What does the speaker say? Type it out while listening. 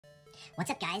What's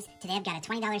up, guys? Today I've got a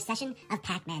 $20 session of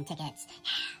Pac-Man tickets.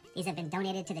 These have been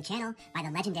donated to the channel by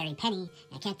the legendary Penny.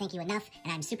 I can't thank you enough,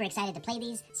 and I'm super excited to play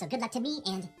these, so good luck to me,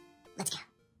 and let's go.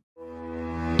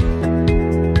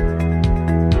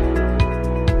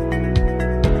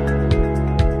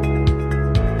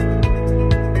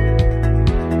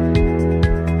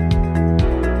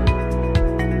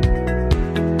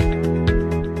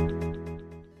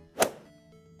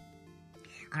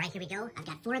 Alright, here we go. I've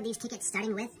got 4 of these tickets,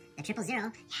 starting with the 000. Yeah,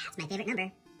 it's my favorite number.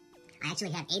 I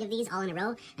actually have 8 of these all in a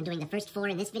row. I'm doing the first 4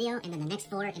 in this video, and then the next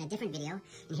 4 in a different video.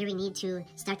 And here we need to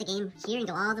start the game here and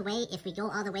go all the way. If we go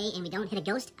all the way and we don't hit a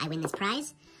ghost, I win this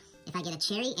prize. If I get a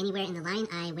cherry anywhere in the line,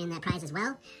 I win that prize as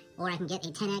well. Or I can get a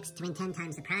 10x to win 10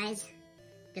 times the prize.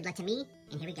 Good luck to me,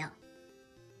 and here we go.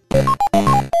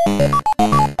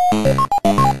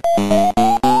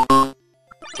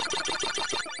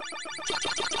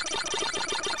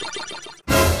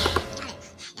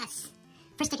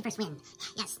 First ticket, first win.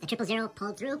 Yes, the 000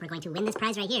 pulled through. We're going to win this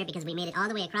prize right here because we made it all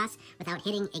the way across without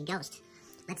hitting a ghost.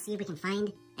 Let's see if we can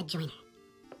find a joiner.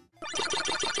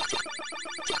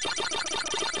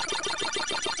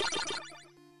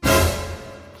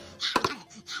 We got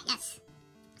it. Yes.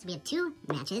 So we have 2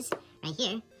 matches right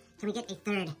here. Can we get a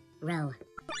 3rd row?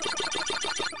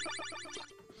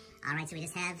 Alright, so we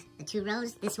just have the 2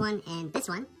 rows, this one and this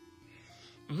one.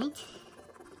 Alright.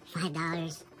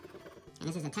 $5. And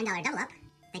this is a $10 double up.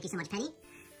 Thank you so much, Penny.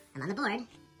 I'm on the board.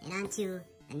 And on to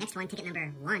the next one, ticket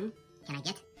number 1. Can I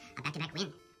get a back-to-back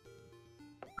win?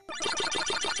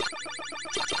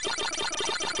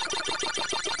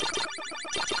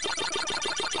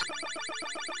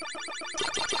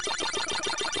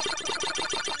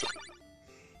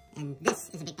 And this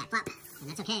is a big fat flop, and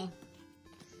that's okay.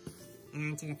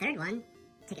 And on to the 3rd one,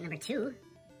 ticket number 2.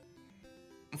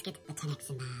 Let's get the 10x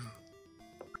symbol.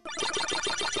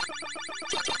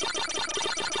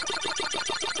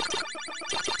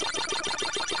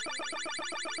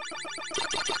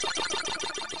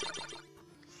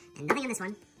 And nothing on this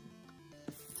one.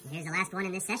 And here's the last one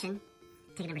in this session.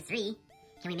 Ticket number 3.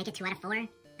 Can we make it 2 out of 4?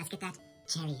 Let's get that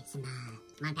cherry symbol.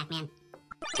 Come on, Pac-Man.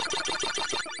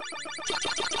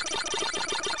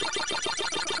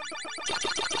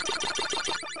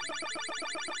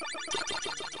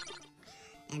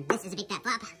 And this is a big fat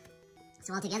flop.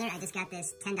 So altogether, I just got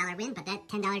this $10 win, but that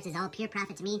 $10 is all pure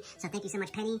profit to me. So thank you so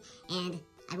much, Penny. And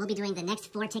I will be doing the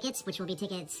next 4 tickets, which will be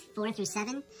tickets 4 through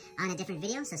 7 on a different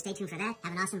video. So stay tuned for that.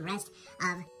 Have an awesome rest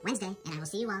of Wednesday, and I will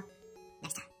see you all